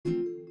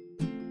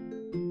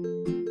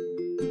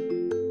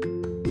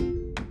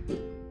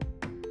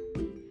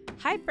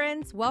Hi,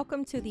 friends.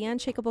 Welcome to the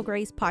Unshakable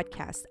Grace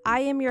podcast. I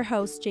am your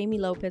host, Jamie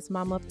Lopez,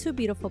 mom of two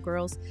beautiful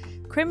girls,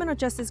 criminal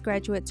justice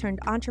graduate turned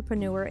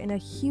entrepreneur, and a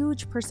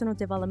huge personal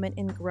development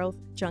and growth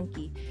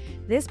junkie.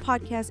 This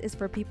podcast is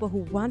for people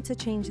who want to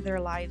change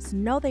their lives,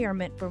 know they are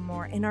meant for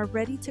more, and are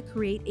ready to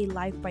create a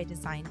life by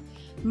design.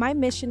 My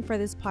mission for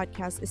this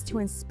podcast is to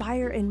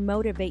inspire and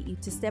motivate you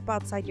to step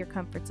outside your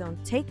comfort zone,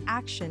 take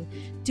action,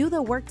 do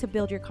the work to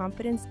build your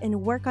confidence,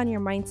 and work on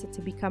your mindset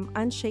to become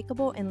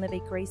unshakable and live a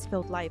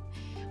grace-filled life.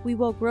 We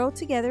will grow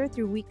together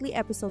through weekly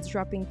episodes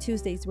dropping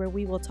Tuesdays where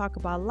we will talk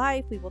about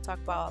life, we will talk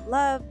about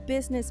love,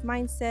 business,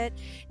 mindset,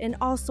 and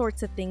all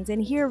sorts of things, and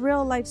hear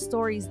real life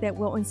stories that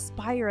will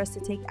inspire us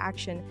to take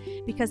action.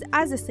 Because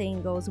as the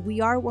saying goes,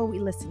 we are what we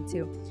listen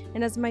to.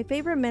 And as my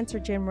favorite mentor,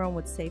 Jim Rohn,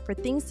 would say, for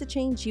things to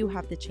change, you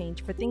have to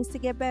change. For things to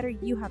get better,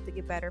 you have to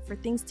get better. For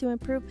things to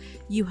improve,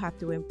 you have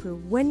to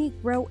improve. When you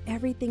grow,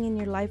 everything in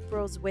your life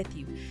grows with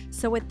you.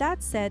 So with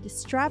that said,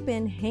 strap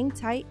in, hang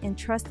tight, and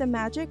trust the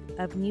magic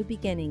of new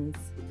beginnings.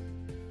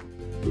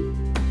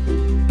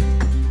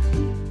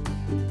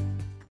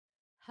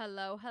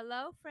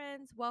 Hello,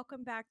 friends.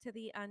 Welcome back to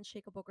the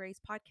Unshakable Grace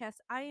podcast.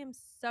 I am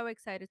so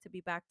excited to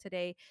be back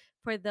today.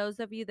 For those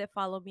of you that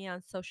follow me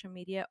on social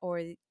media,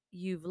 or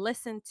you've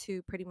listened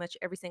to pretty much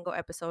every single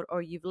episode,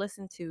 or you've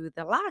listened to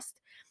the last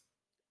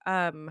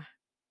um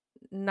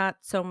not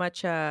so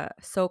much a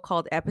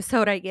so-called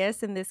episode, I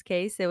guess. In this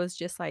case, it was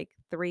just like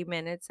 3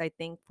 minutes, I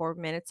think 4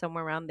 minutes,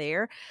 somewhere around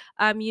there.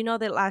 You know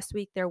that last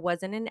week there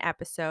wasn't an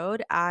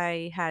episode.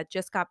 I had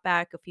just got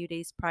back a few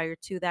days prior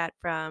to that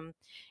from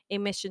a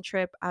mission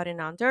trip out in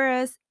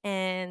Honduras,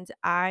 and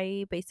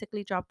I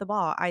basically dropped the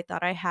ball. I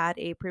thought I had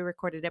a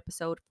pre-recorded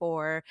episode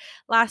for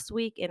last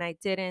week, and I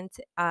didn't.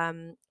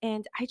 And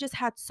I just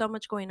had so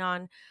much going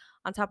on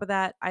top of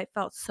that, I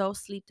felt so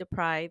sleep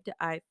deprived.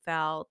 I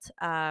felt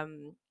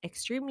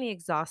extremely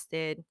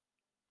exhausted.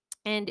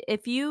 And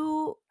if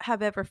you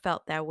have ever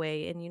felt that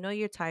way and you know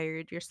you're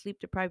tired, you're sleep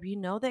deprived, you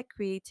know that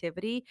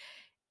creativity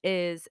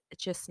is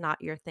just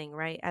not your thing,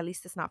 right? At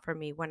least it's not for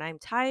me. When I'm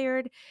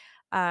tired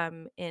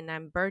and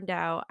I'm burned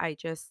out,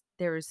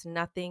 there's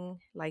nothing,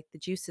 like the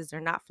juices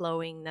are not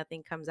flowing,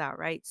 nothing comes out,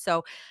 right?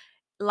 So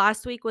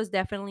last week was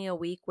definitely a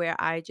week where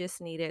I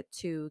just needed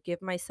to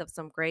give myself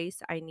some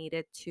grace. I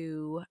needed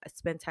to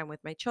spend time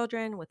with my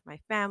children, with my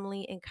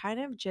family, and kind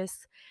of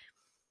just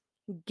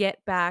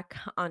get back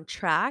on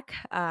track.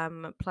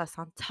 Plus,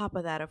 on top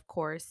of that, of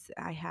course,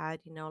 I had,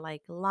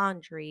 like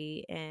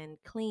laundry and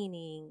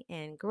cleaning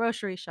and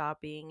grocery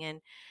shopping and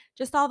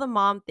just all the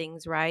mom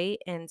things, right?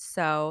 And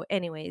so,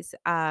 anyways,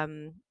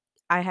 I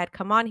had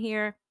come on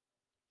here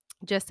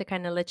just to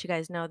kind of let you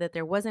guys know that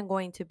there wasn't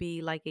going to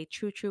be like a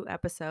true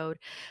episode.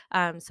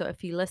 So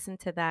if you listen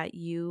to that,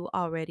 you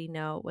already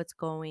know what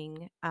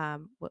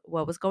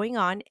was going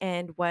on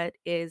and what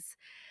is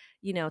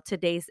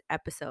today's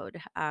episode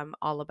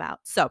all about.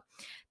 So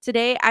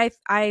today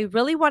I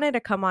really wanted to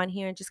come on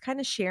here and just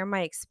kind of share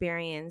my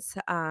experience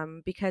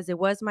because it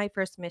was my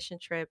first mission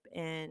trip,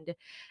 and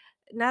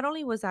not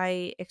only was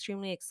I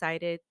extremely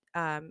excited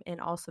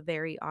and also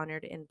very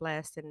honored and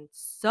blessed and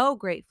so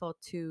grateful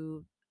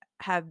to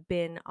have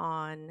been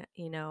on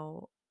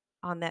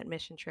that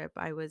mission trip.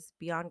 I was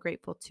beyond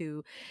grateful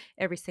to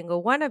every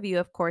single one of you,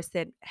 of course,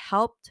 that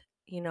helped,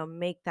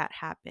 make that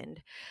happen.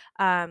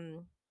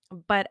 Um,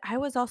 but I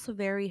was also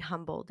very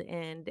humbled,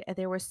 and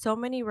there were so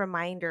many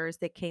reminders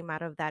that came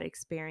out of that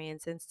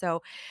experience. And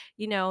so,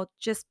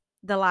 just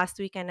the last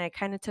weekend, I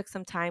kind of took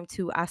some time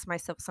to ask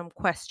myself some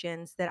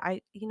questions that I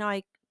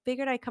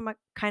figured I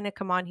kind of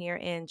come on here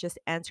and just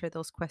answer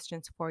those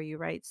questions for you,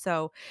 right?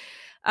 So,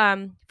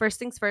 first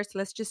things first,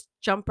 let's just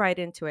jump right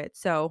into it.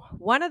 So,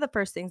 one of the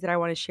first things that I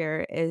want to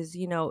share is,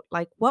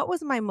 like what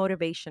was my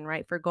motivation,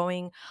 right, for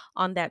going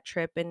on that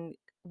trip, and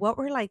what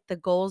were like the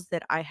goals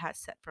that I had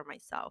set for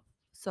myself.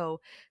 So,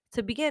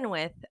 to begin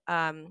with,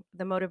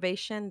 the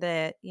motivation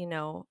that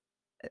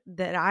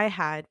I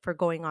had for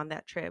going on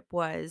that trip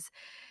was,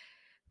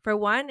 for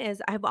one,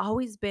 is I've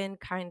always been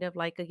kind of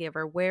like a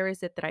giver. Where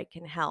is it that I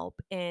can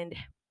help? And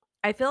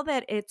I feel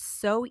that it's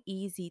so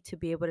easy to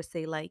be able to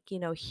say, like,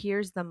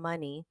 here's the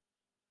money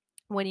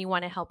when you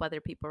want to help other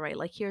people, right?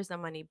 Like, here's the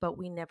money, but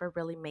we never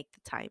really make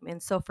the time.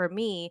 And so for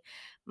me,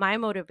 my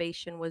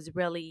motivation was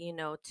really,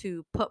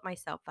 to put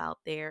myself out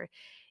there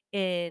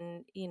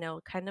in,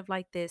 kind of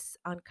like this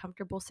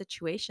uncomfortable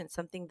situation,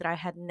 something that I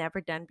had never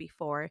done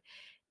before.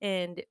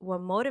 And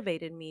what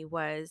motivated me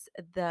was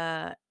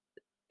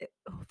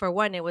for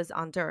one, it was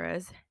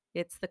Honduras.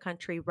 It's the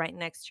country right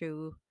next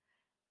to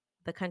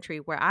the country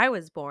where I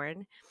was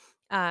born.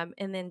 And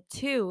then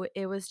two,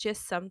 it was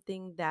just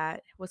something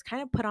that was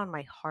kind of put on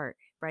my heart,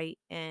 right?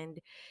 And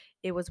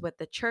it was with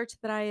the church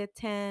that I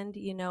attend,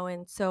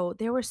 and so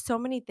there were so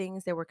many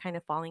things that were kind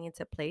of falling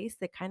into place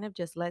that kind of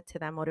just led to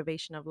that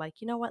motivation of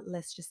like, you know what,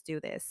 let's just do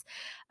this.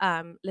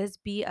 Let's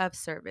be of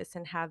service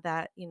and have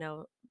that,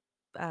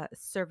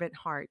 servant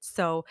heart.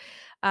 So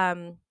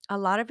a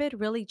lot of it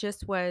really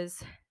just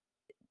was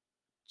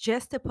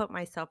just to put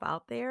myself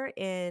out there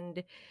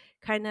and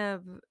kind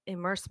of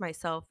immerse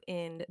myself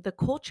in the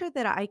culture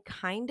that I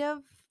kind of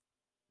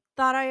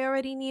thought I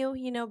already knew,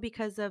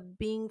 because of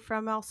being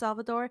from El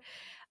Salvador.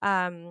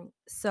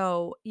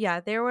 So yeah,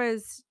 there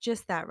was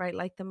just that, right?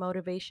 Like the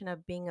motivation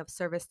of being of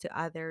service to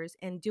others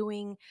and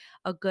doing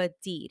a good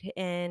deed.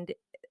 And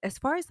as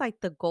far as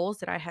like the goals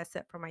that I had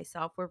set for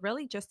myself were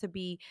really just to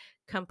be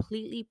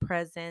completely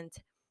present,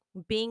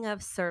 being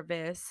of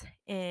service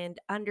and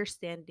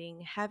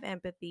understanding, have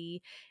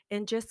empathy,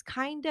 and just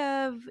kind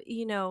of,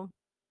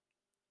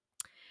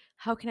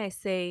 how can I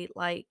say,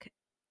 like,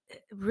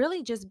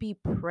 really just be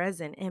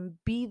present and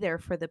be there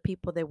for the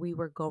people that we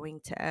were going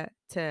to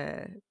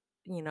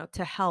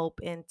help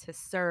and to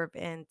serve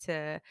and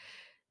to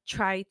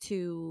try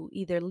to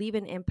either leave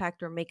an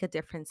impact or make a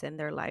difference in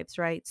their lives,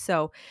 right?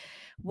 So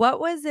what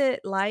was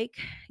it like,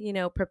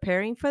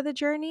 preparing for the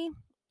journey?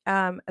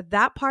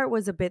 That part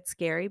was a bit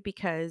scary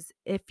because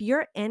if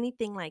you're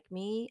anything like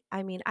me,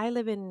 I mean, I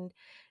live in,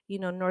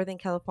 Northern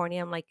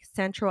California. I'm like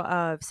central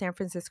of San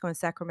Francisco and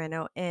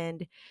Sacramento,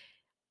 and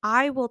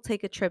I will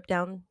take a trip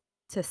down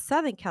to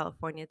Southern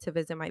California to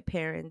visit my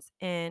parents,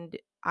 and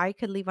I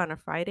could leave on a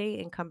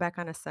Friday and come back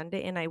on a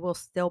Sunday, and I will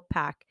still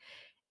pack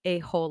a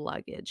whole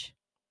luggage.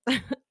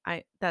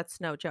 I That's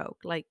no joke,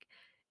 like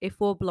a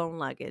full blown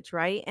luggage,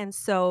 right? And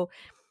so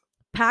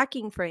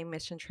packing for a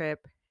mission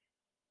trip,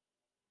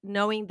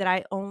 knowing that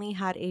I only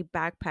had a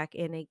backpack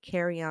and a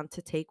carry on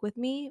to take with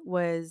me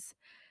was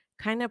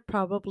kind of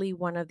probably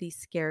one of the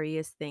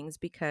scariest things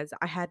because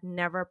I had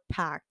never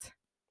packed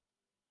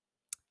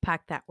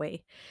that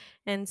way.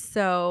 And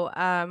so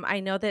I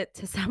know that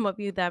to some of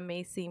you that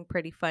may seem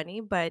pretty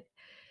funny, but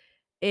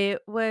it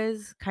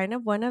was kind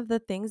of one of the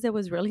things that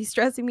was really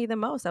stressing me the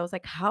most. I was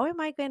like, how am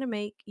I going to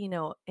make,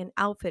 an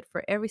outfit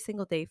for every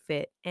single day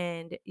fit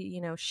and,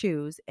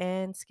 shoes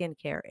and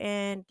skincare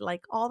and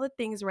like all the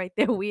things right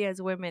there we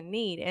as women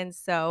need. And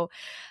so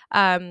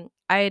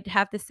I'd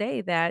have to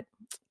say that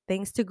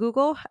thanks to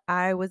Google,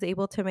 I was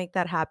able to make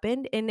that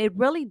happen. And it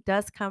really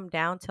does come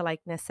down to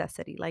like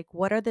necessity. Like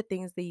what are the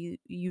things that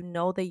you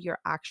know that you're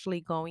actually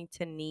going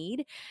to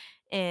need,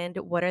 and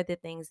what are the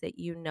things that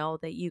you know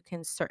that you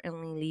can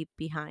certainly leave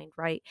behind,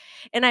 right?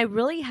 And I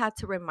really had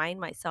to remind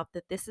myself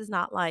that this is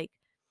not like,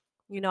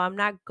 I'm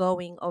not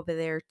going over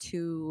there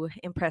to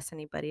impress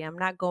anybody. I'm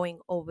not going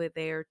over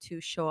there to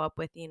show up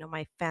with,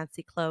 my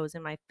fancy clothes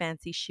and my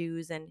fancy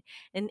shoes and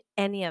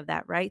any of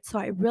that, right? So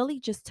I really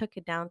just took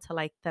it down to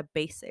like the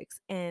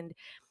basics and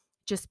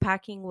just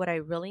packing what I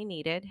really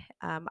needed.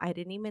 I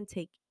didn't even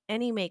take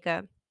any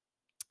makeup.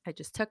 I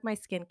just took my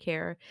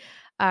skincare.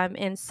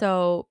 And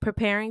so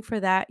preparing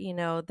for that,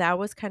 that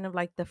was kind of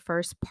like the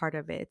first part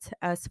of it.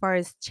 As far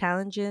as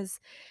challenges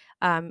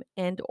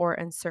and or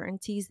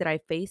uncertainties that I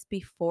faced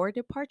before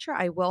departure,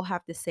 I will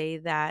have to say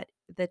that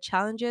the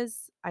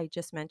challenges I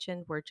just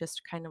mentioned were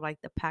just kind of like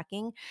the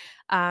packing.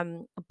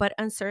 But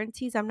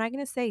uncertainties, I'm not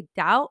going to say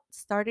doubt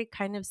started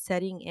kind of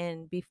setting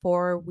in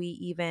before we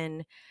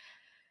even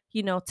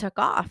took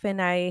off.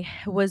 And I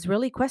was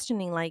really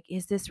questioning, like,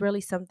 is this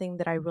really something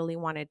that I really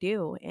want to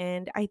do?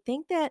 And I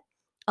think that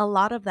a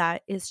lot of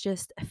that is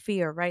just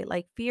fear, right?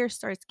 Like, fear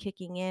starts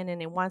kicking in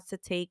and it wants to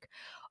take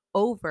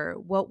over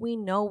what we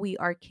know we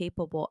are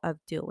capable of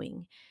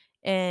doing.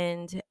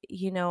 And,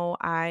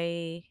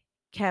 I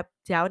kept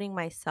doubting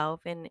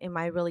myself, and am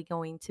I really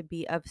going to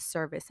be of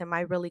service? Am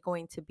I really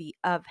going to be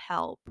of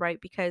help, right?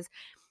 Because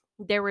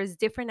there was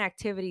different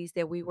activities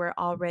that we were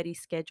already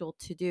scheduled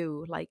to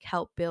do, like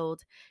help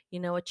build,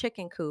 a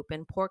chicken coop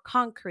and pour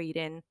concrete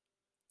and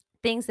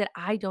things that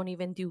I don't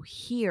even do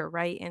here,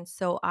 right? And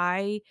so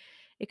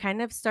it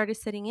kind of started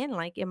sitting in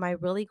like, am I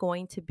really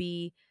going to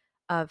be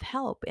of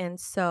help? And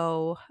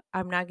so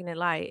I'm not going to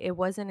lie, it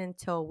wasn't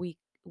until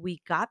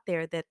we got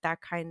there that that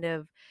kind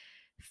of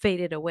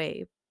faded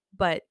away.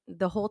 But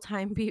the whole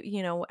time,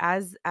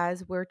 as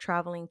we're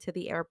traveling to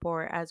the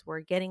airport, as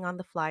we're getting on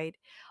the flight,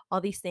 all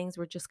these things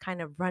were just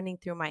kind of running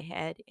through my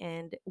head.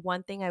 And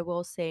one thing I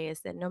will say is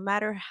that no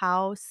matter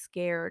how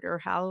scared or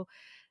how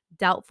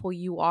doubtful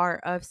you are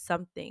of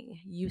something,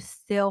 you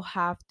still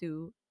have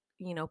to,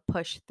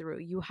 push through.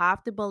 You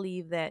have to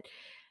believe that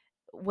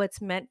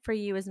what's meant for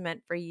you is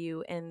meant for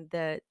you, and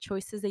the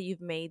choices that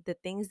you've made, the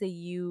things that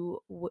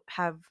you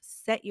have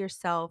set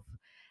yourself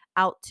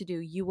out to do,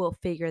 you will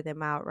figure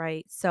them out,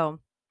 right? So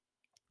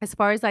as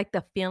far as like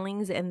the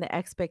feelings and the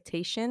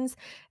expectations,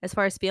 as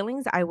far as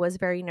feelings, I was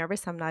very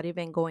nervous. I'm not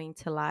even going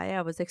to lie.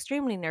 I was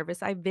extremely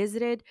nervous. I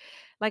visited,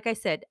 like I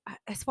said,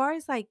 as far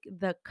as like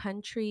the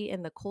country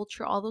and the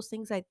culture, all those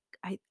things, I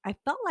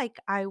felt like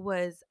I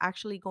was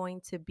actually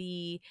going to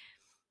be,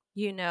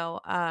 you know,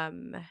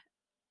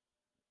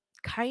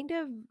 kind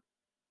of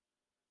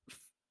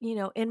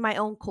in my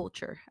own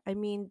culture. I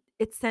mean,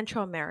 it's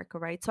Central America,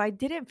 right? So I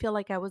didn't feel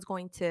like I was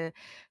going to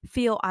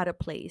feel out of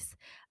place.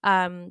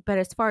 But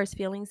as far as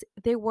feelings,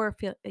 there were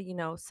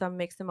some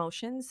mixed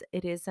emotions.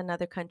 It is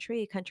another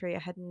country, a country I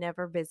had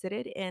never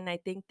visited, and I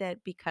think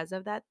that because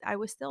of that, I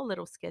was still a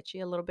little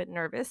sketchy, a little bit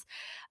nervous.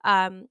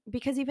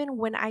 Because even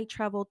when I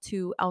traveled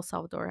to El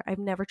Salvador, I've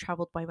never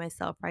traveled by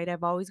myself, right?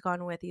 I've always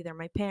gone with either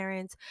my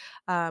parents,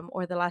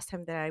 or the last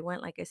time that I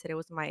went, like I said, it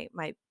was my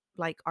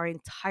like our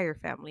entire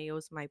family. It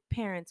was my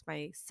parents,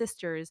 my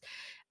sisters,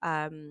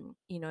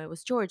 it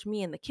was George,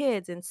 me, and the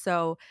kids. And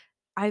so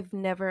I've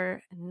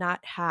never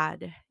not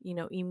had,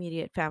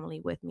 immediate family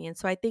with me. And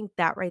so I think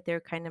that right there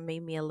kind of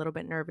made me a little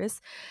bit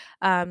nervous.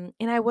 And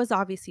I was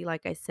obviously,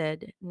 like I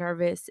said,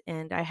 nervous,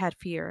 and I had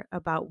fear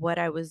about what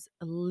I was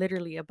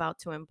literally about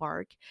to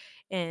embark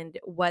and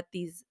what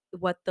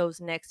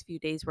those next few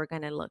days were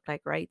going to look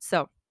like, right?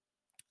 So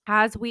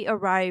as we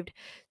arrived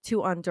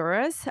to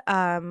Honduras,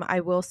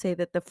 I will say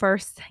that the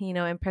first,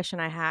 impression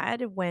I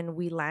had when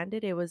we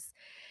landed, it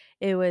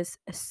was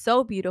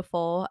so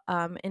beautiful,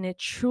 and it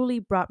truly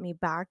brought me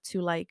back to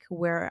like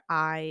where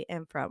I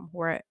am from,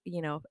 where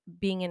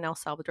being in El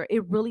Salvador,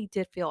 it really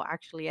did feel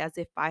actually as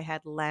if I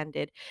had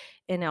landed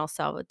in El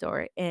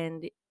Salvador,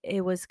 and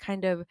it was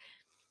kind of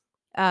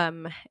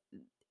um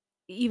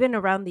even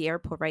around the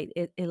airport, right?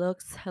 It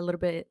looks a little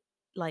bit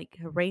like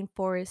a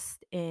rainforest,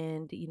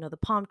 and the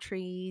palm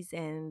trees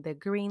and the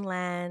green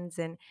lands,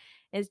 and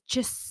it's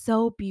just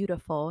so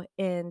beautiful.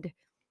 And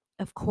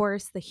of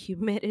course, the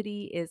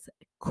humidity is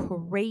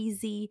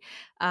crazy.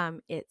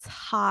 It's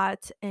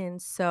hot,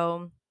 and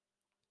so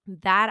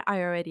that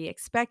I already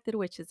expected,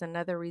 which is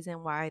another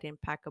reason why I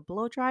didn't pack a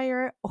blow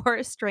dryer or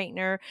a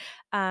straightener,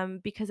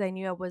 because I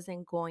knew I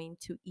wasn't going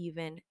to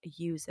even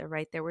use it,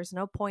 right? There was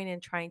no point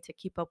in trying to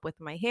keep up with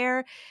my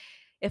hair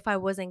if I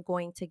wasn't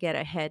going to get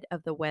ahead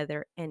of the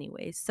weather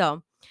anyway.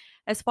 So,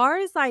 as far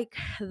as like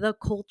the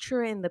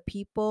culture and the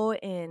people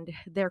and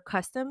their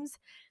customs,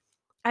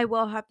 I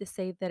will have to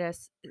say that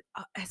as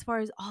far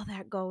as all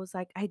that goes,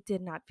 like I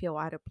did not feel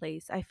out of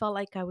place. I felt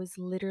like I was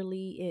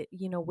literally,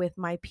 with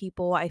my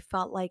people. I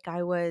felt like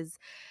I was,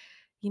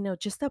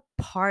 just a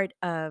part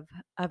of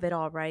it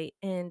all, right?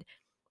 And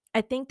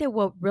I think that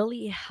what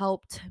really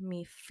helped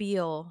me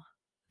feel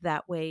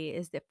that way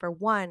is that, for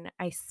one,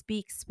 I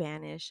speak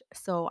Spanish,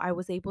 so I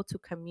was able to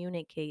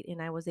communicate,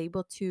 and I was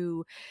able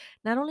to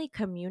not only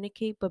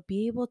communicate but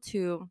be able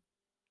to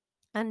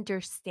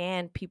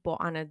understand people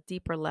on a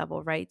deeper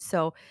level, right?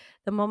 So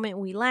the moment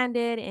we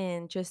landed,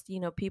 and just,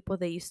 people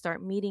that you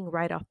start meeting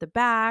right off the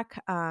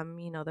back,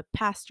 the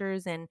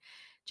pastors and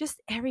just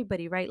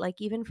everybody, right?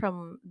 Like even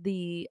from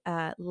the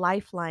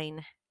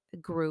Lifeline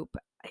group,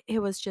 it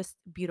was just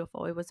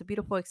beautiful. It was a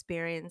beautiful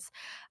experience.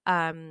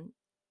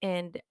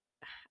 And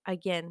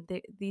again,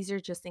 these are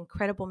just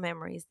incredible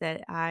memories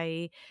that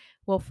I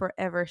will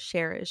forever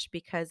cherish,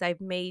 because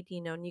I've made,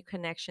 new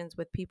connections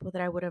with people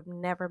that I would have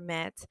never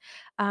met,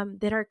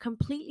 that are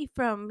completely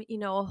from,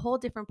 a whole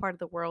different part of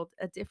the world,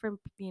 a different,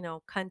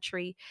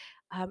 country.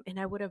 And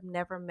I would have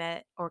never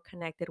met or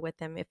connected with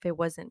them if it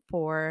wasn't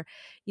for,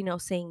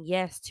 saying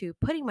yes to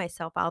putting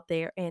myself out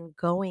there and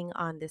going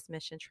on this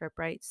mission trip,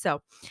 right?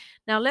 So,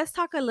 now let's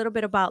talk a little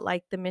bit about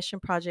like the mission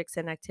projects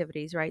and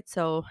activities, right?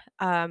 So,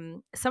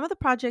 some of the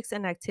projects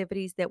and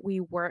activities that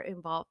we were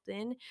involved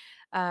in,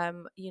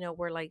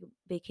 were like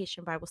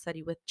vacation Bible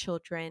study with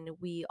children.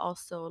 We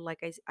also,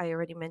 like I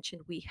already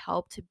mentioned, we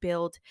helped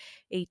build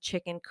a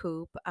chicken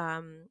coop,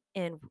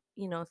 and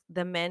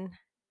the men.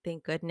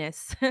 Thank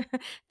goodness.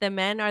 The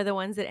men are the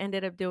ones that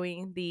ended up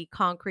doing the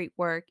concrete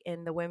work,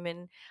 and the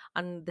women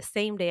on the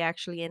same day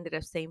actually ended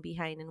up staying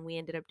behind, and we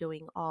ended up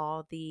doing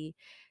all the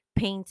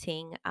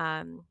painting,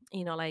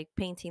 like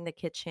painting the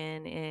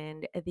kitchen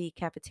and the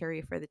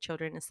cafeteria for the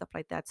children and stuff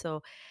like that.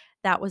 So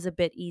that was a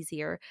bit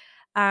easier.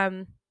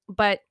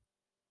 But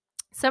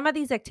some of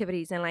these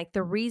activities and like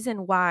the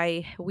reason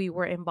why we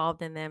were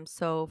involved in them.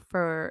 So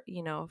for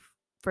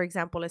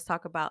example, let's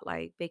talk about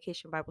like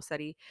vacation Bible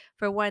study.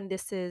 For one,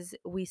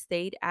 we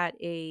stayed at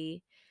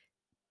a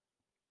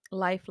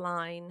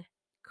Lifeline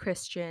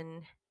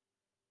Christian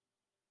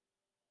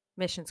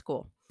mission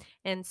school.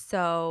 And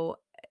so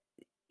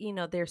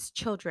there's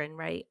children,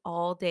 right?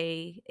 All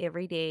day,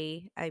 every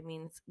day. I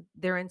mean,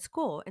 they're in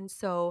school. And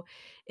so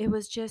it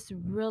was just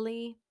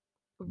really,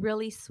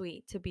 really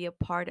sweet to be a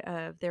part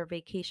of their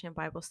vacation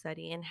Bible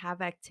study and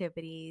have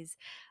activities,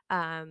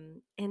 and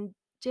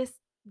just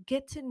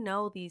get to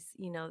know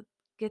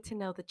get to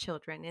know the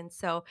children. And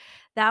so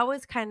that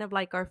was kind of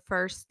like our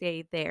first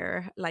day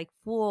there, like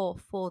full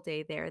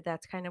day there.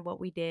 That's kind of what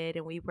we did.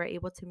 And we were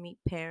able to meet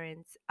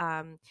parents.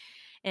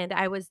 And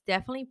I was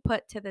definitely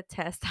put to the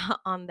test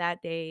on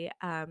that day.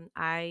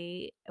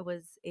 I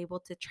was able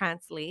to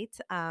translate,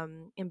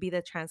 and be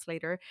the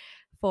translator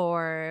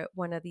for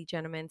one of the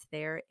gentlemen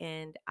there.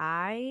 And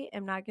I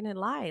am not going to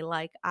lie,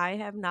 like, I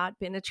have not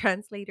been a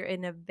translator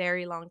in a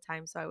very long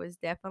time. So I was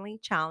definitely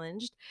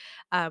challenged.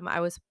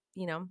 I was,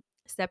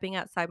 stepping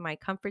outside my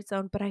comfort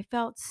zone, but I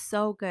felt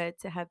so good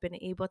to have been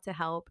able to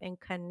help and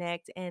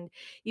connect. And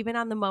even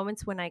on the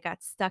moments when I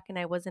got stuck and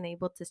I wasn't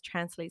able to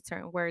translate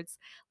certain words,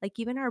 like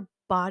even our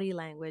body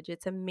language,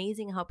 it's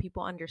amazing how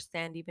people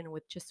understand even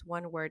with just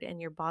one word in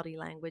your body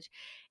language.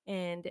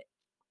 And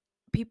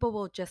people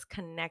will just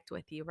connect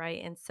with you,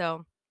 right? And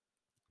so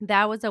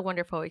that was a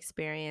wonderful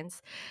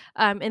experience.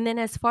 And then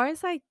as far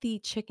as like the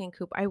chicken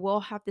coop, I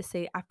will have to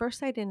say, at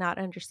first I did not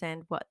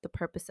understand what the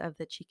purpose of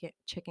the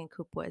chicken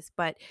coop was,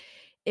 but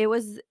it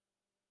was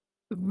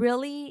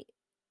really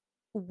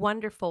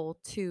wonderful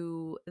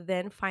to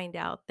then find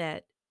out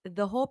that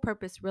the whole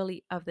purpose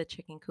really of the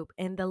chicken coop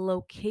and the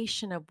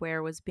location of where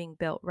it was being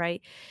built,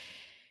 right?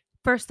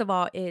 First of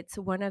all, it's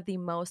one of the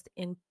most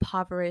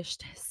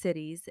impoverished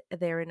cities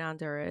there in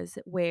Honduras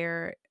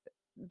where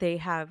they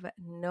have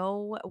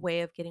no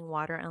way of getting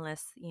water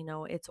unless,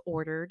 it's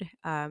ordered.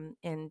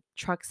 And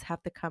trucks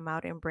have to come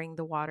out and bring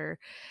the water.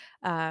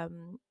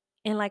 um,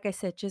 and like I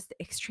said, just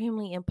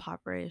extremely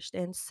impoverished.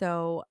 And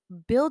so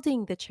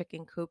building the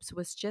chicken coops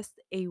was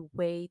just a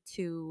way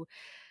to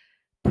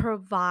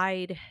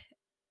provide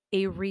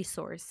a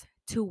resource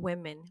to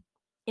women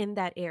in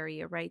that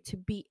area, right? To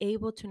be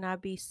able to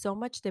not be so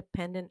much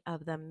dependent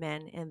of the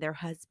men and their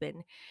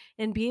husband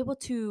and be able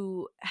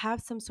to have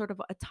some sort of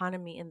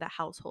autonomy in the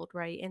household,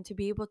 right? And to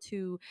be able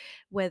to,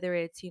 whether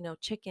it's,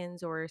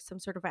 chickens or some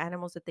sort of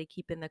animals that they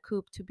keep in the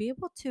coop, to be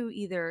able to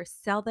either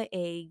sell the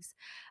eggs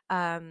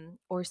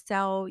or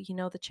sell,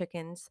 the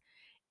chickens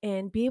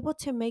and be able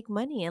to make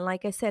money. And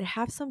like I said,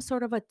 have some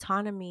sort of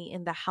autonomy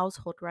in the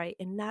household, right?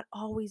 And not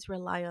always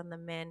rely on the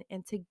men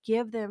and to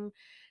give them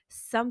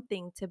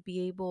something to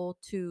be able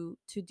to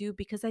do,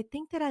 because I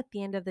think that at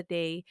the end of the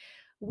day,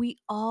 we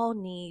all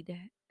need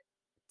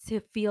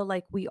to feel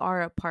like we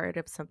are a part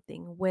of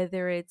something,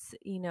 whether it's,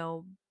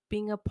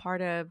 being a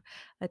part of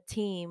a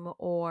team,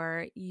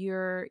 or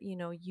you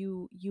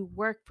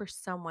work for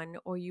someone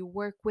or you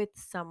work with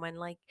someone.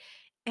 Like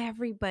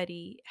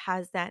everybody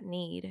has that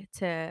need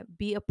to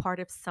be a part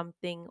of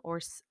something,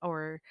 or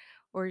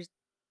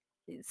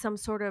some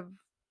sort of,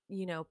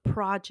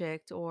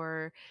 project,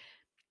 or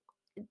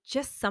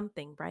just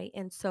something, right?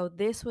 And so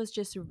this was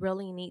just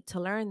really neat to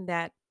learn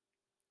that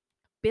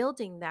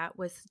building that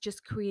was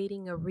just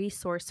creating a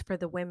resource for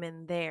the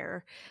women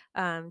there,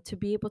 to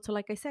be able to,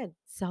 like I said,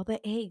 sell the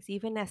eggs,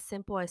 even as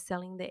simple as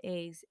selling the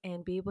eggs,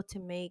 and be able to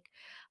make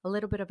a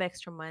little bit of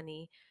extra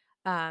money,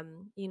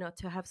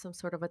 to have some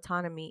sort of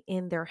autonomy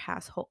in their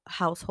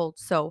household.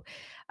 So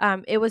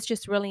it was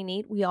just really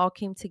neat. We all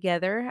came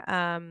together,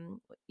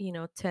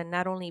 to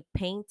not only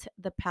paint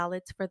the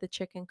pallets for the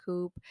chicken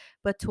coop,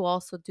 but to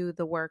also do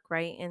the work,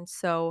 right? And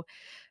so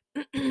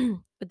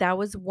that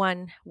was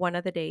one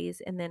of the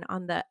days. And then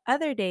on the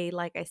other day,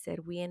 like I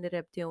said, we ended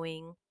up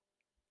doing,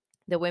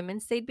 the women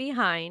stayed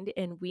behind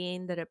and we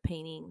ended up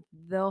painting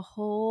the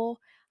whole,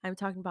 I'm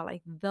talking about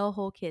like the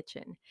whole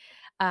kitchen,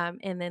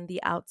 and then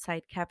the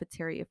outside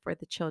cafeteria for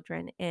the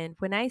children. And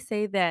when I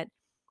say that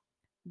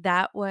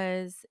that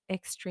was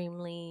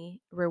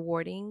extremely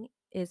rewarding,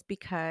 is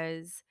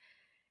because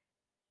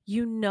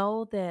you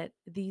know that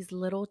these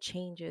little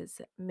changes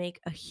make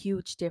a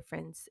huge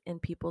difference in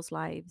people's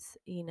lives,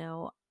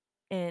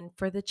 and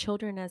for the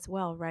children as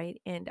well, right?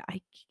 And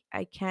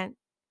I can't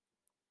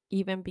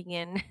even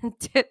begin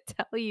to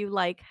tell you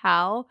like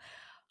how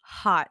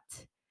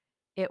hot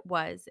it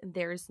was. And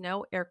there's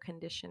no air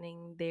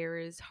conditioning, there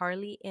is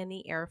hardly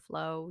any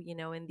airflow,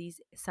 in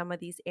these some of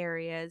these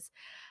areas.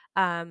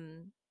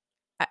 um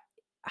I,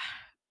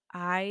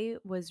 I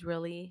was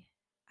really,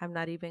 I'm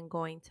not even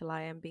going to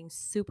lie, I'm being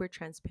super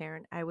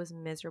transparent. I was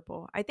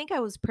miserable. I think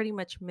I was pretty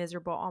much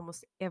miserable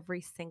almost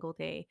every single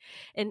day.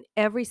 And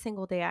every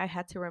single day I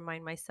had to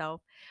remind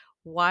myself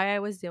why I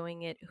was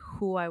doing it,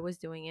 who I was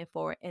doing it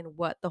for, and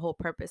what the whole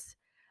purpose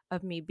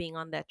of me being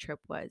on that trip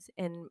was.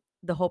 And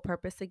the whole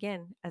purpose,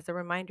 again, as a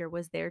reminder,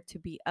 was there to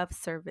be of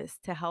service,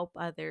 to help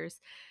others,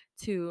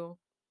 to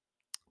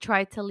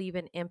try to leave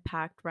an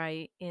impact,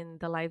 right, in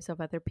the lives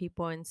of other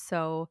people. And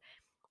so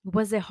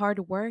was it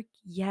hard work?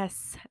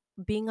 Yes.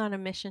 Being on a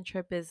mission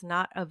trip is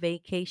not a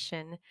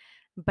vacation,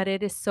 but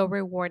it is so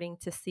rewarding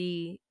to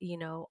see,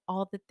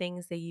 all the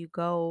things that you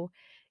go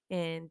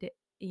and,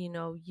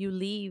 you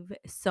leave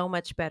so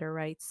much better,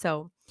 right?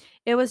 So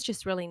it was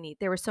just really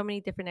neat. There were so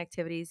many different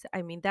activities.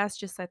 I mean, that's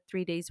just like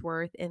 3 days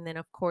worth. And then,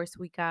 of course,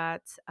 we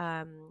got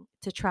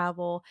to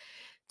travel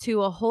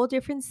to a whole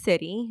different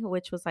city,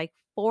 which was like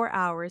 4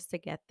 hours to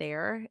get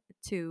there,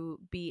 to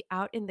be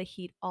out in the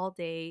heat all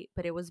day.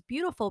 But it was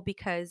beautiful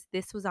because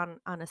this was on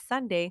a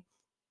Sunday.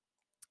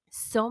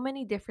 So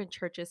many different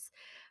churches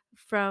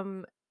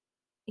from,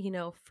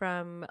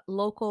 from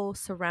local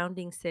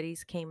surrounding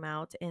cities came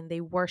out and they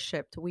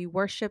worshiped. We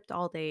worshiped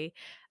all day.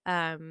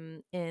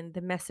 And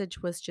the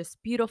message was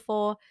just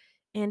beautiful.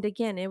 And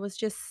again, it was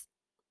just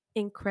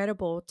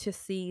incredible to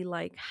see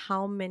like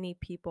how many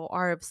people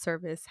are of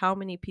service, how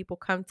many people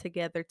come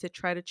together to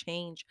try to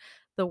change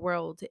the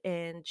world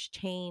and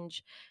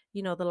change,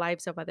 the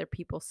lives of other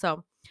people.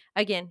 So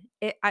again,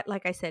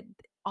 like I said,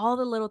 all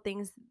the little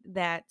things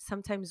that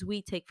sometimes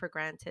we take for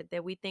granted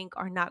that we think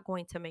are not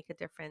going to make a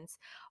difference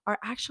are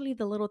actually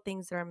the little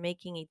things that are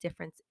making a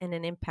difference and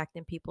an impact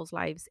in people's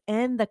lives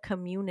and the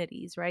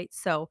communities, right?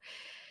 So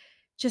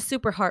just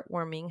super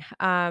heartwarming.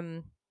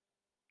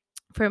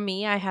 For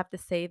me, I have to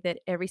say that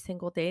every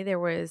single day there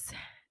was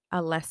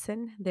a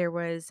lesson, there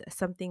was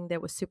something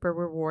that was super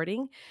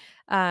rewarding.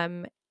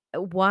 Um,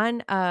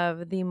 One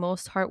of the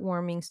most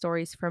heartwarming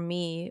stories for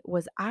me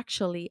was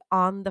actually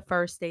on the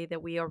first day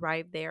that we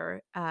arrived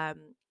there.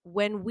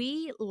 When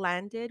we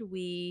landed,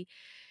 we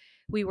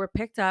were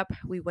picked up,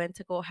 we went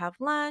to go have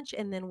lunch,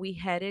 and then we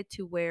headed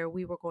to where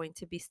we were going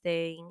to be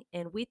staying.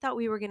 And we thought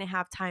we were going to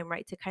have time,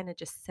 right, to kind of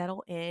just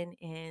settle in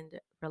and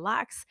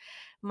relax.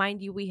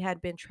 Mind you, we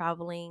had been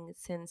traveling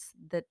since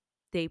the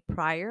day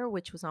prior,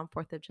 which was on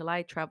 4th of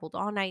July, traveled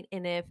all night.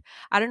 And if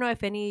I don't know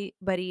if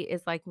anybody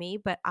is like me,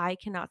 but I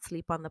cannot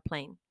sleep on the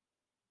plane.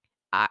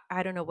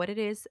 I don't know what it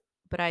is,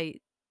 but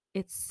I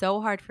it's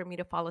so hard for me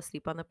to fall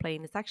asleep on the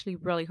plane. It's actually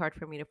really hard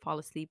for me to fall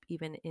asleep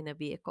even in a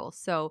vehicle.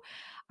 So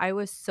I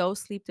was so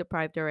sleep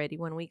deprived already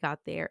when we got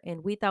there,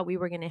 and we thought we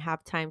were going to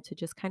have time to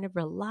just kind of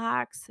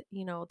relax,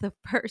 the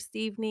first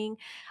evening.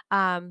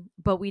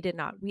 But we did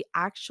not. We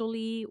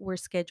actually were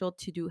scheduled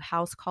to do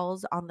house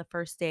calls on the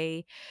first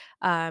day,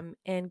 and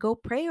go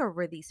pray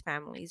over these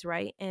families,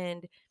 right?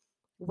 And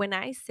when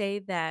I say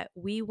that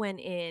we went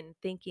in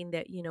thinking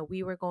that,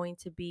 we were going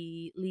to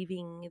be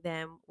leaving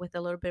them with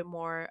a little bit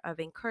more of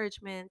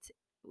encouragement,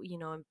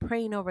 and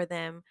praying over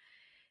them,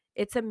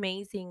 it's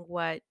amazing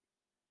what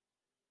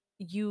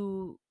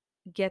you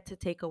get to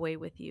take away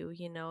with you.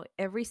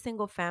 Every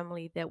single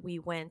family that we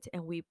went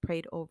and we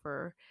prayed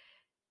over,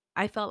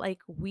 I felt like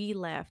we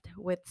left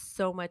with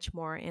so much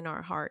more in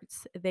our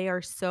hearts.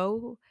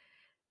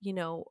 You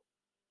know,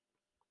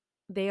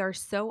 they are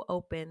so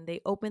open.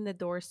 They open the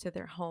doors to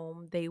their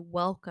home. They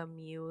welcome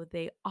you.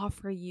 They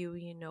offer you,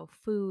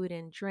 food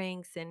and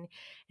drinks, and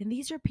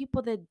these are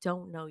people that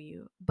don't know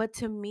you. But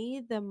to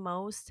me, the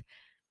most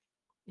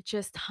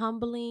just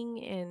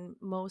humbling and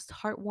most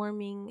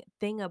heartwarming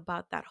thing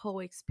about that whole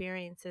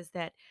experience is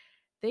that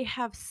they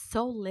have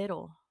so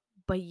little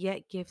but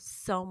yet give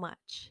so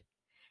much.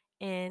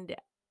 And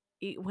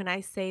when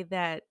I say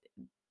that,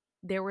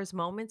 there was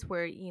moments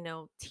where,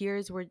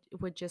 tears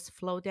would just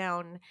flow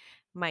down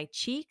my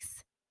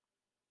cheeks.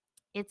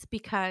 It's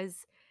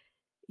because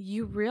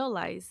you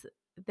realize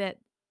that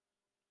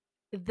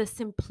the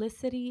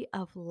simplicity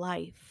of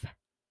life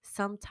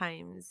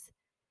sometimes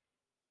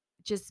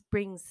just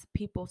brings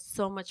people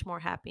so much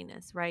more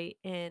happiness, right?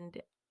 And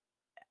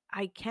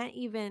I can't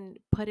even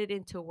put it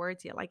into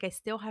words yet. Like, I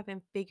still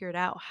haven't figured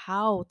out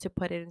how to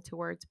put it into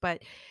words,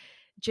 but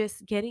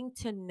just getting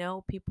to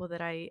know people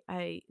that I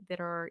that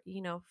are,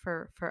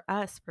 for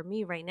us, for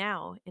me right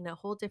now in a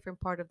whole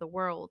different part of the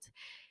world,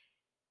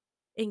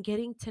 and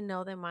getting to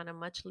know them on a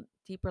much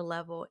deeper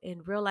level,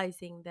 and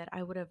realizing that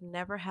I would have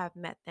never have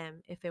met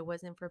them if it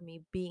wasn't for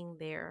me being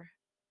there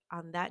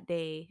on that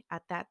day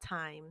at that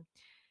time.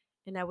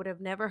 And I would have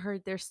never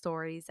heard their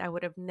stories. I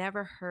would have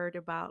never heard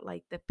about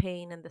like the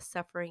pain and the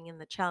suffering and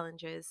the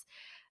challenges.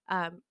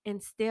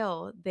 And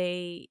still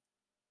they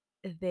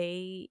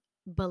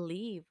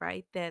believe,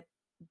 right, that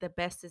the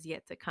best is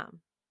yet to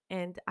come.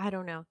 And I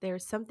don't know,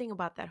 there's something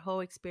about that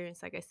whole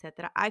experience, like I said,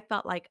 that I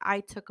felt like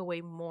I took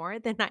away more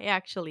than I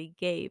actually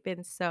gave.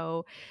 And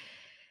so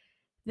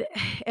the,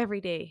 every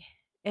day,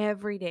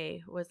 every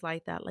day was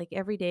like that. Like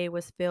every day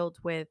was filled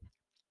with,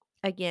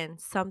 again,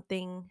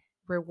 something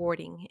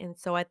rewarding. And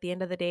so at the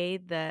end of the day,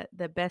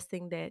 the best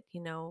thing that,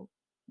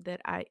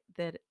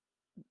 that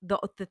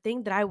the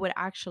thing that I would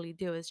actually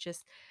do is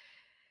just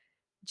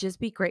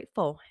be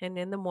grateful, and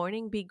in the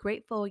morning be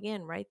grateful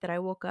again, right, that I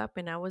woke up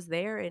and I was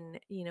there, and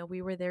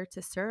we were there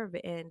to serve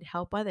and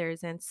help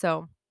others. And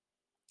so,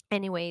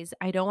 anyways,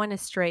 I don't want to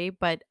stray,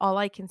 but all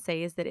I can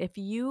say is that if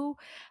you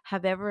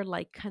have ever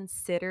like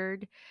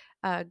considered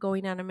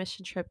going on a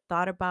mission trip,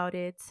 thought about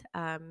it,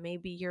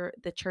 maybe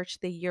the church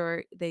that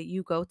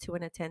you go to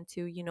and attend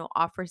to,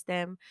 offers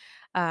them,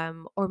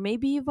 or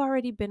maybe you've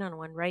already been on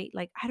one, right?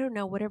 Like, I don't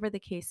know, whatever the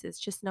case is,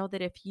 just know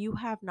that if you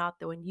have not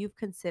though, and you've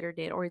considered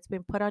it, or it's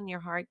been put on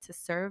your heart to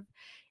serve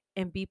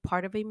and be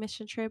part of a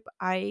mission trip,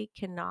 I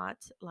cannot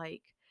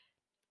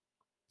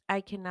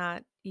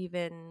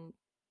even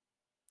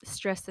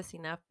stress this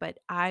enough, but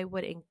I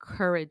would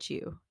encourage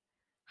you,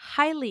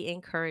 highly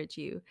encourage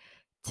you,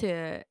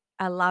 to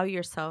allow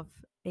yourself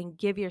and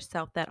give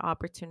yourself that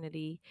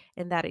opportunity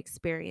and that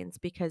experience,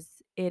 because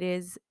it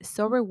is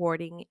so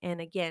rewarding. And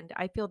again,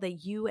 I feel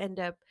that you end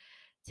up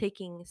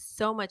taking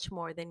so much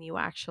more than you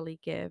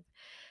actually give.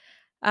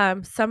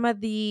 Some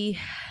of the,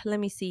 let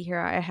me see here.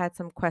 I had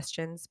some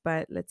questions,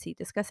 but let's see.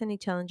 Discuss any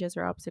challenges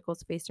or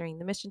obstacles faced during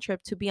the mission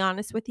trip. To be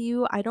honest with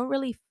you, I don't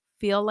really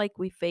feel like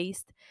we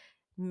faced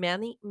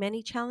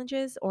many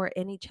challenges or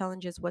any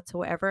challenges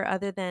whatsoever,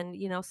 other than,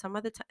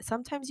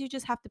 sometimes you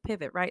just have to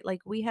pivot, right?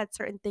 Like, we had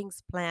certain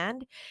things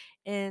planned,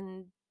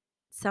 and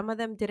some of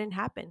them didn't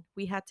happen.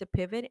 We had to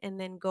pivot and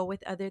then go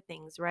with other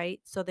things,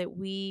 right? So that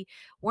we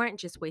weren't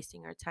just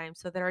wasting our time,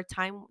 so that our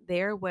time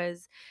there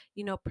was,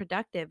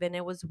 productive, and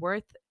it was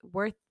worth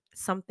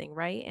something,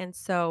 right? And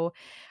so,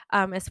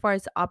 as far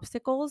as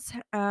obstacles,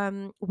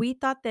 we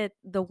thought that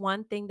the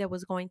one thing that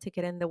was going to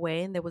get in the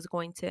way and that was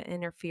going to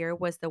interfere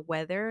was the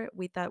weather.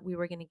 We thought we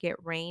were going to get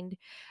rained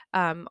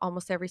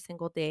almost every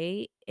single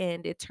day,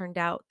 and it turned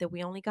out that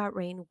we only got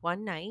rain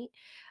one night.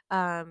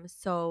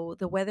 So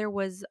the weather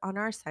was on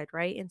our side,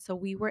 right? And so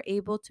we were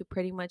able to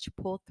pretty much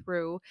pull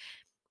through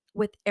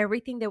with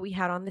everything that we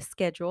had on the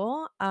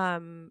schedule.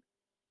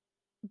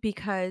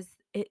 Because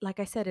it, like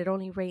I said, it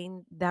only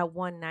rained that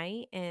one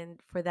night, and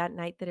for that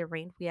night that it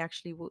rained, we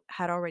actually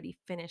had already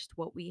finished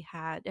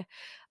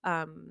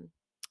um,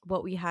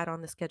 what we had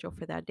on the schedule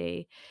for that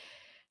day.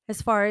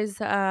 As far as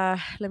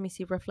let me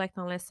see, reflect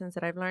on lessons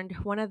that I've learned.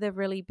 One of the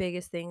really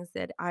biggest things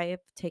that I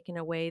have taken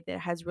away that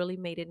has really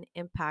made an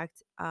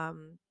impact.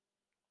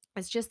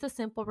 It's just a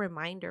simple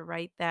reminder,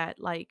 right? That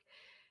like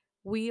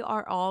we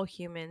are all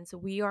humans,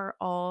 we are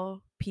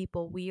all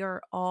people, we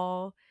are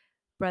all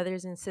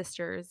brothers and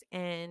sisters.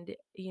 And,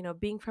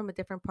 being from a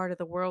different part of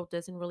the world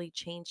doesn't really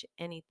change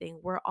anything.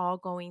 We're all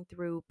going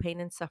through pain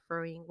and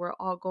suffering. We're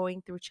all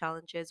going through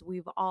challenges.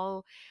 We've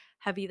all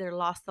have either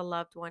lost a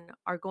loved one,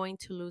 are going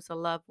to lose a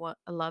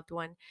loved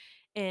one.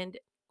 And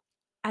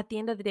at the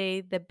end of the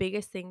day, the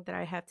biggest thing that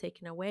I have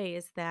taken away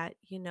is that,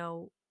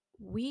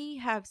 we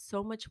have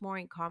so much more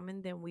in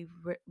common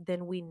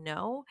than we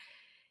know,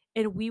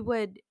 and we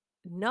would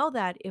know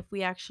that if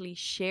we actually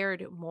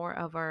shared more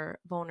of our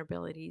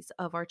vulnerabilities,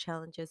 of our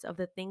challenges, of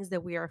the things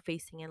that we are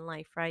facing in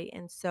life, right?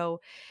 And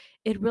so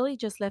it really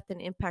just left an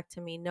impact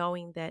to me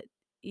knowing that,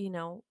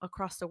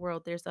 across the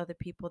world, there's other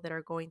people that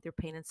are going through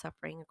pain and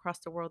suffering. Across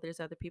the world, there's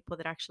other people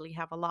that actually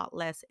have a lot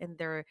less, and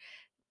they're,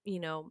 you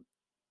know,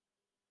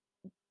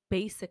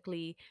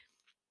 basically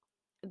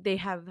they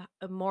have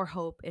more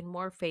hope and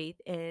more faith,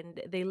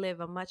 and they live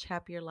a much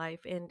happier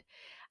life. And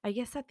I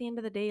guess at the end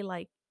of the day,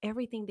 like,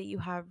 everything that you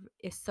have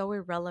is so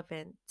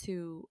irrelevant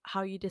to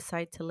how you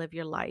decide to live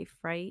your life,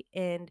 right?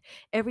 And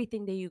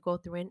everything that you go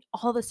through and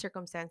all the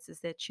circumstances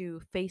that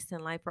you face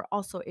in life are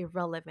also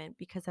irrelevant,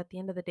 because at the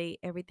end of the day,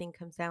 everything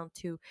comes down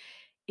to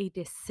a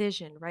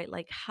decision, right?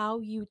 Like how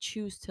you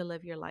choose to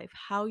live your life,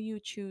 how you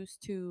choose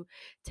to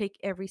take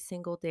every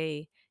single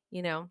day,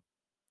 you know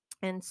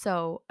and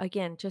so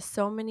again, just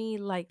so many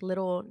like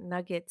little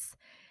nuggets,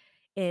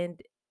 and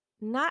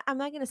not I'm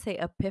not going to say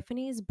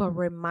epiphanies, but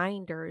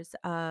reminders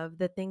of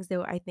the things that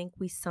I think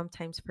we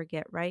sometimes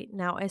forget, right?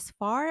 Now, as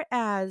far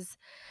as,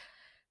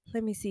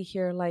 let me see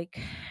here, like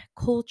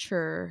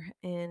culture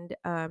and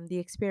the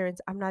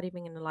experience, I'm not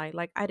even going to lie.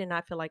 Like, I did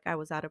not feel like I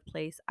was out of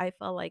place. I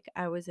felt like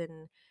I was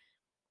in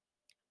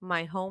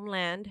my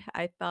homeland.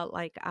 I felt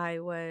like I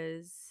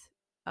was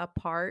a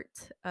part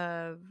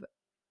of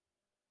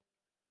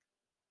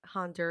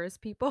Honduras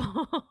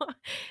people.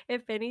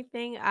 If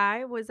anything,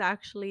 I was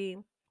actually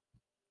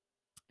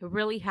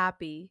really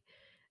happy.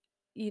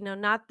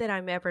 Not that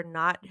I'm ever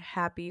not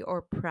happy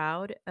or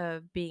proud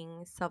of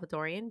being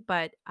Salvadorian,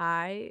 but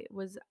I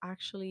was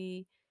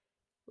actually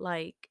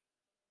like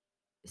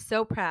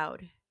so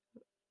proud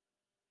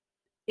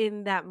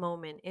in that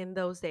moment, in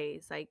those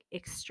days, like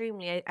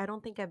extremely. I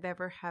don't think I've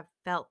ever have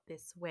felt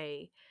this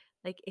way,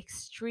 like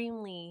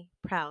extremely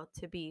proud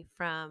to be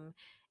from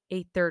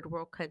a third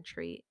world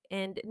country.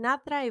 And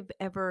not that I've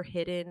ever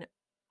hidden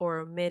or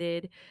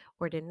omitted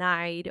or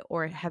denied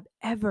or have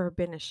ever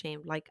been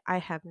ashamed. Like, I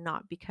have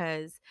not,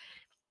 because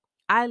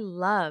I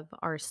love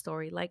our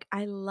story. Like,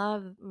 I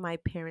love my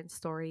parents'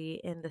 story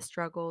and the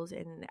struggles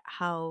and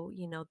how,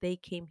 they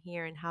came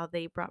here and how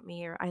they brought me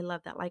here. I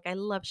love that. Like, I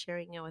love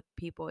sharing it with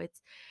people.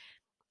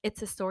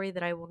 It's a story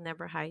that I will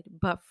never hide.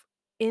 But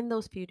in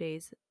those few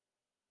days,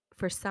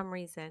 for some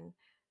reason,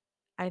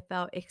 I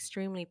felt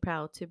extremely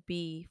proud to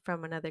be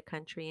from another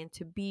country and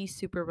to be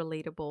super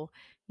relatable,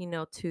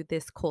 to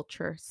this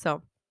culture.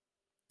 So,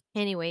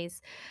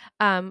 anyways,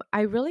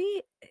 I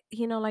really,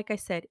 like I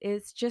said,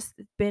 it's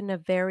just been a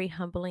very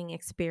humbling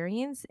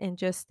experience, and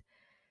just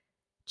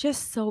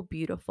so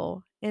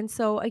beautiful. And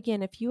so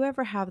again, if you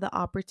ever have the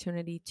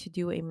opportunity to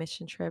do a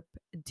mission trip,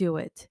 do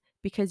it,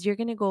 because you're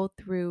going to go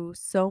through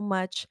so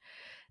much,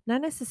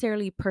 not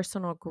necessarily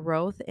personal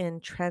growth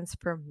and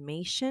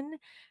transformation,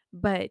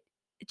 but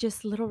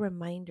just little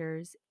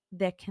reminders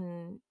that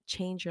can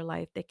change your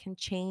life, that can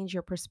change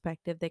your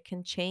perspective, that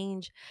can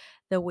change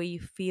the way you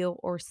feel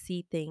or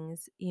see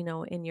things,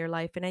 in your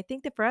life. And I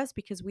think that for us,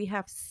 because we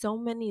have so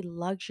many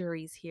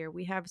luxuries here,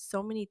 we have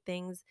so many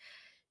things,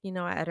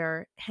 at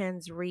our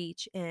hands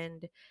reach,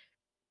 and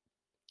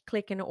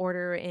click and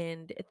order,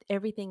 and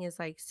everything is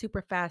like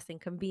super fast and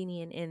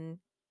convenient, and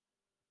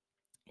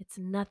it's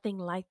nothing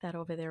like that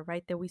over there,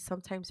 right? That we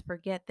sometimes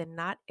forget that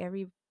not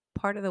every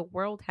part of the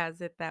world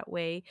has it that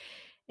way.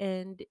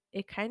 And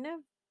it kind of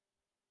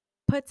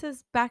puts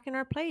us back in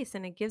our place,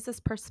 and it gives us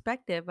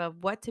perspective of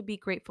what to be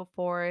grateful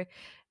for,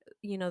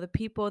 the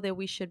people that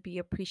we should be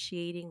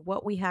appreciating,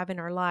 what we have in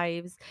our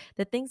lives,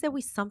 the things that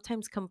we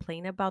sometimes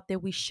complain about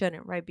that we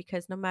shouldn't, right?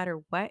 Because no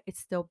matter what, it's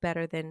still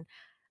better than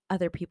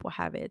other people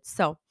have it.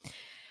 So,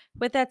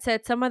 with that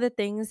said, some of the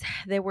things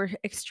that were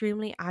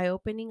extremely eye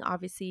opening,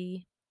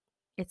 obviously,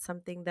 it's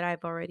something that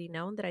I've already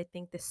known that I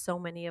think that so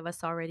many of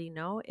us already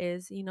know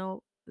is,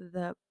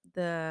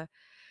 the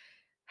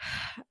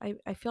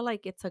I feel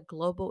like it's a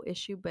global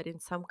issue, but in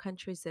some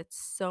countries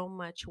it's so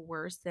much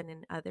worse than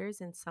in others.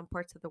 In some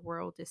parts of the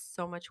world is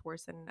so much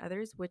worse than in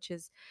others, which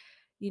is,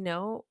 you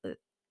know, uh,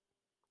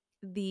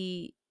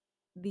 the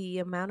the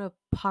amount of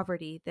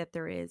poverty that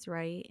there is,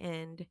 right?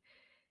 And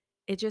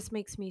it just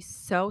makes me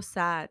so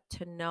sad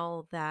to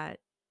know that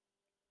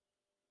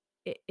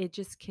it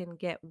just can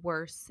get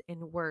worse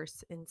and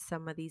worse in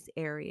some of these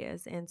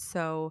areas. And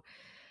so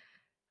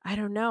I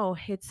don't know.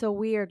 It's so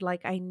weird.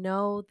 Like, I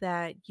know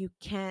that you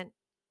can't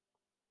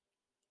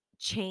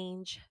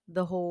change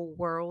the whole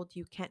world,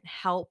 you can't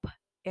help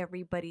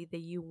everybody that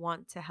you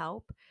want to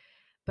help.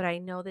 But I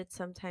know that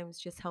sometimes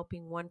just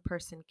helping one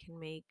person can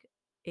make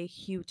a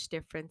huge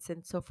difference.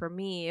 And so for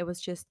me, it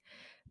was just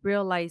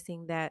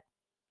realizing that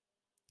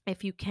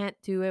if you can't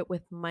do it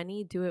with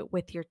money, do it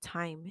with your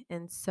time.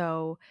 And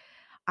so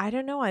I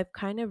don't know. I've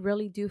kind of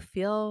really do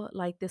feel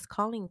like this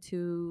calling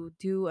to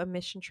do a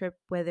mission trip,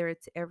 whether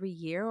it's every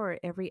year or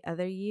every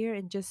other year,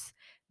 and just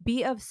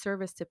be of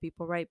service to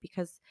people, right?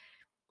 Because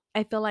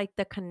I feel like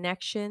the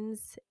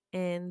connections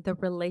and the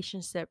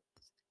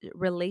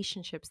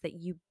relationships that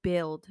you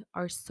build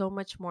are so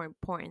much more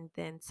important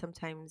than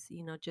sometimes,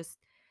 just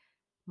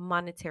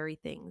monetary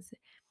things.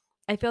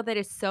 I feel that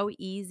it's so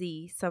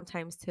easy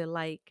sometimes to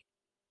like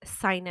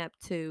sign up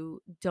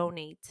to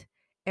donate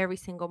every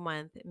single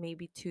month,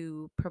 maybe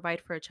to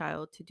provide for a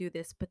child, to do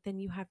this, but then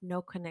you have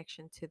no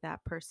connection to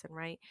that person,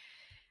 right?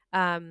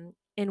 And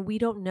we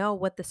don't know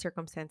what the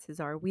circumstances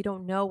are. We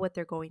don't know what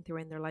they're going through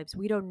in their lives.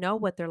 We don't know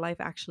what their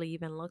life actually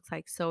even looks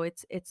like. So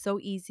it's so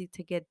easy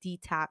to get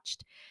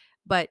detached,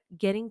 but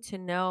getting to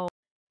know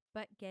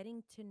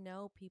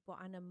people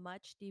on a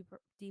much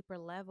deeper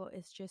level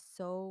is just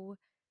so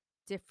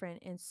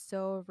different and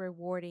so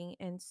rewarding.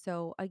 And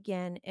so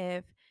again,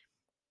 if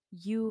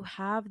you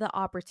have the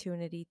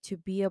opportunity to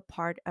be a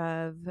part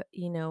of,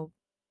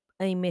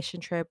 a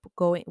mission trip,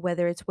 going,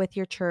 whether it's with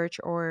your church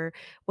or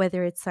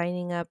whether it's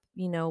signing up,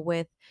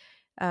 with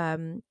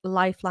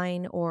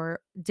Lifeline or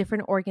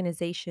different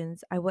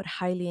organizations, I would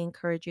highly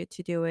encourage you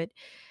to do it.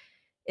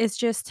 It's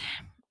just,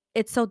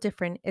 it's so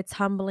different. It's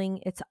humbling,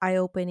 it's eye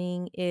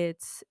opening,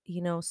 it's,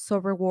 so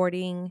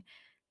rewarding.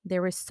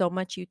 There is so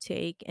much you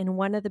take. And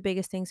one of the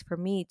biggest things for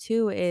me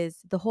too is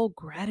the whole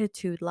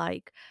gratitude.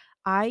 Like,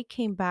 I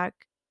came back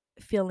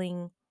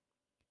feeling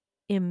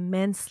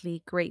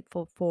immensely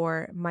grateful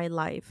for my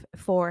life,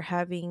 for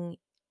having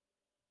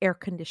air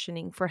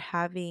conditioning, for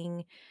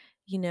having,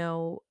 you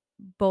know,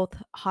 both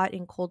hot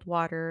and cold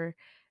water,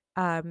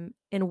 and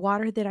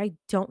water that I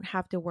don't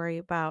have to worry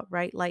about,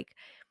 right? Like,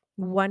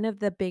 one of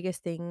the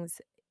biggest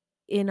things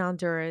in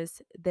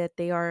Honduras that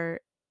they are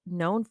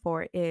known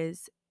for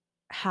is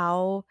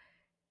how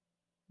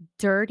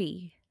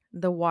dirty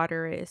the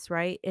water is,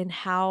 right? And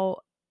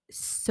how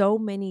so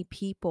many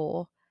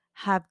people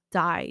have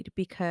died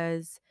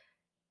because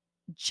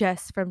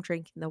just from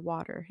drinking the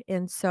water.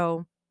 And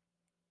so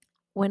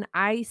when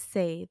I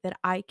say that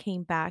I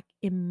came back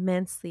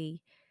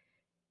immensely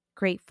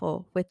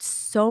grateful with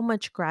so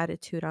much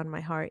gratitude on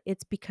my heart,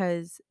 it's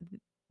because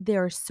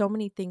there are so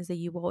many things that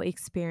you will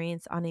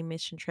experience on a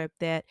mission trip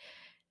that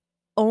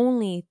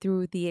only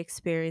through the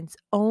experience,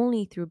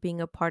 only through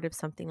being a part of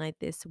something like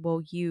this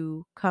will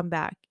you come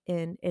back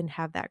and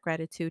have that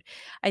gratitude.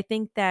 I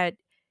think that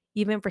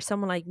even for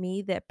someone like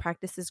me that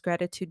practices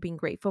gratitude, being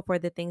grateful for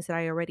the things that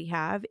I already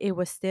have, it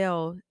was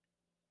still,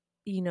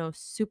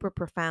 super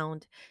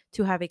profound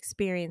to have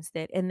experienced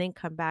it and then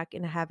come back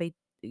and have a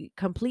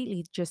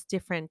completely just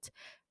different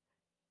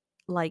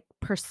like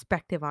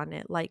perspective on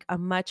it, like a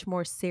much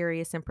more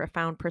serious and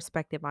profound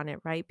perspective on it,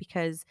 right?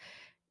 Because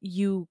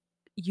you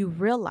you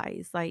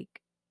realize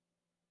like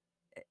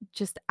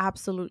just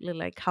absolutely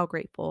like how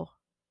grateful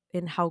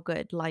and how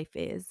good life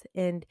is,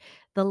 and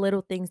the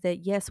little things that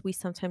yes we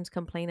sometimes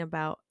complain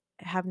about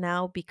have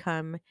now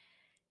become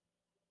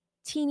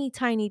teeny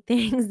tiny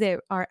things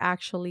that are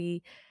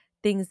actually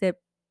things that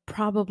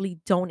probably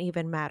don't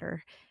even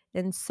matter.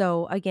 And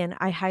so again,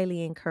 I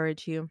highly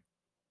encourage you.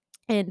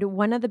 And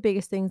one of the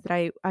biggest things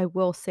that I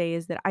will say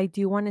is that I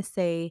do want to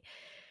say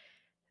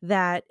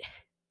that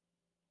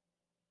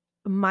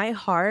my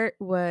heart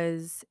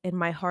was, and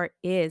my heart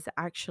is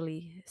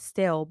actually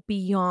still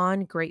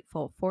beyond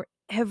grateful for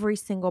every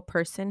single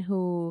person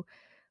who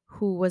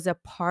was a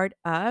part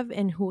of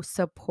and who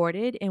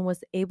supported and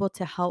was able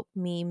to help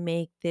me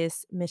make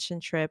this mission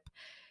trip,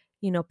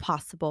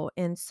 possible.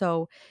 And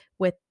so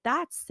with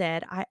that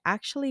said, I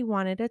actually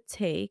wanted to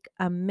take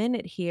a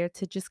minute here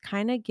to just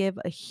kind of give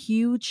a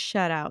huge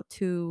shout out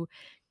to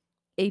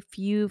a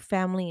few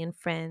family and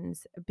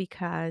friends,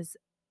 because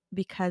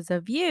because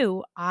of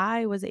you,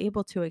 I was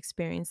able to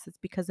experience this.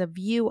 Because of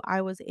you,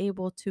 I was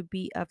able to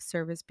be of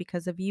service.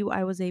 Because of you,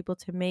 I was able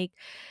to make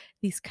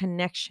these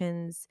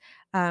connections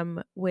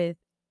with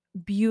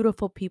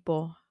beautiful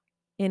people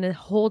in a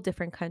whole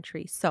different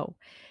country. So,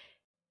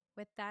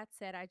 with that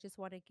said, I just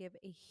want to give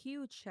a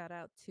huge shout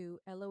out to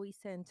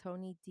Eloisa and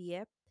Tony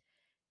Dieppe,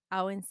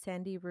 Al and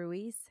Sandy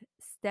Ruiz,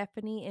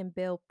 Stephanie and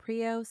Bill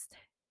Priost,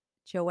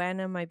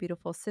 Joanna, my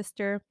beautiful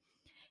sister,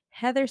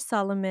 Heather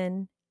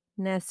Solomon,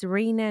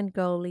 Nasreen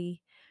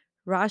Angoli,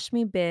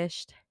 Rashmi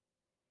Bisht,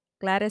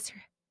 Gladys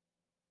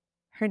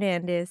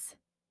Hernandez,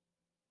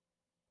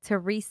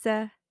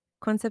 Teresa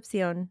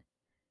Concepcion,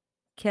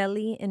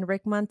 Kelly and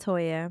Rick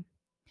Montoya,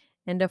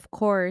 and of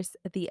course,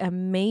 the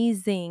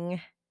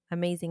amazing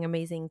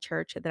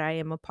church that I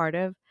am a part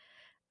of,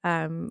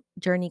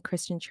 Journey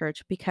Christian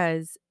Church,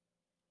 because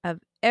of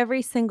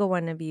every single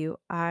one of you,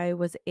 I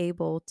was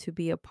able to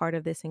be a part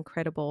of this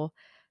incredible,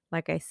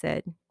 like I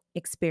said,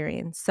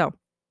 experience. So,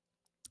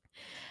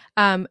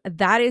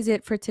 that is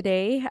it for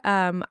today.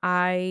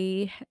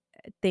 I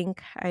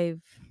think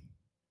I've,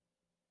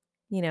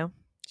 you know,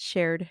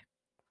 shared,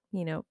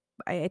 you know,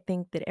 I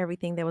think that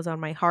everything that was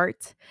on my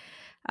heart.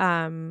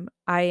 I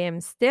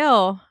am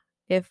still,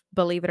 if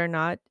believe it or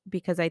not,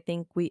 because I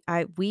think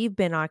we've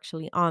been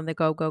actually on the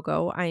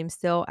go. I am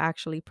still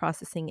actually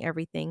processing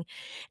everything.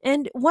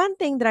 And one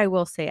thing that I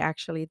will say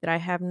actually that I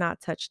have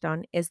not touched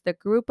on is the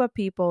group of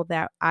people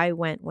that I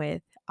went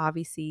with.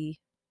 Obviously,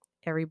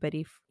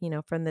 everybody,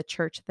 from the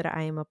church that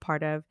I am a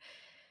part of,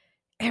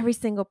 every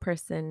single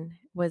person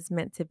was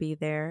meant to be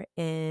there,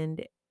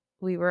 and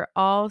we were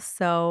all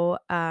so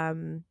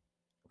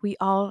we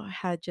all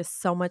had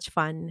just so much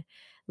fun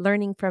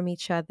learning from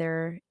each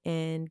other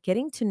and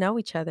getting to know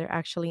each other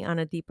actually on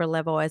a deeper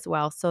level as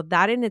well. So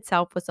that in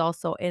itself was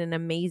also an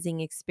amazing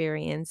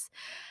experience.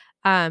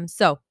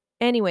 So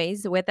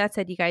anyways, with that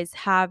said, you guys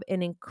have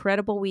an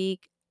incredible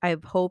week. I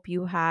hope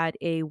you had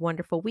a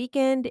wonderful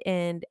weekend,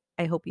 and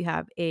I hope you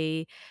have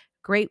a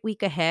great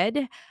week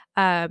ahead.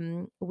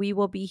 We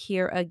will be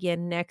here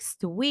again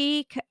next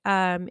week.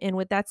 And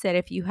with that said,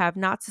 if you have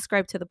not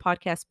subscribed to the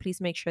podcast,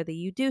 please make sure that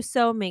you do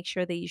so. Make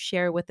sure that you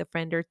share with a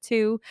friend or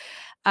two.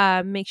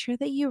 Make sure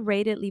that you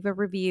rate it, leave a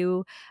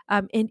review.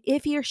 And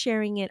if you're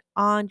sharing it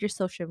on your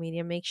social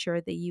media, make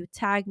sure that you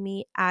tag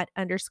me at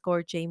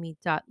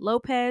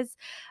 _Jamie.Lopez.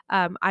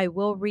 I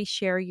will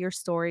reshare your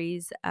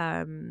stories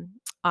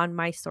on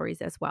my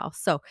stories as well.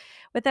 So,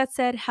 with that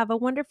said, have a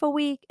wonderful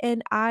week,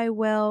 and I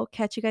will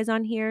catch you guys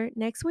on here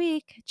next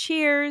week.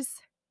 Cheers.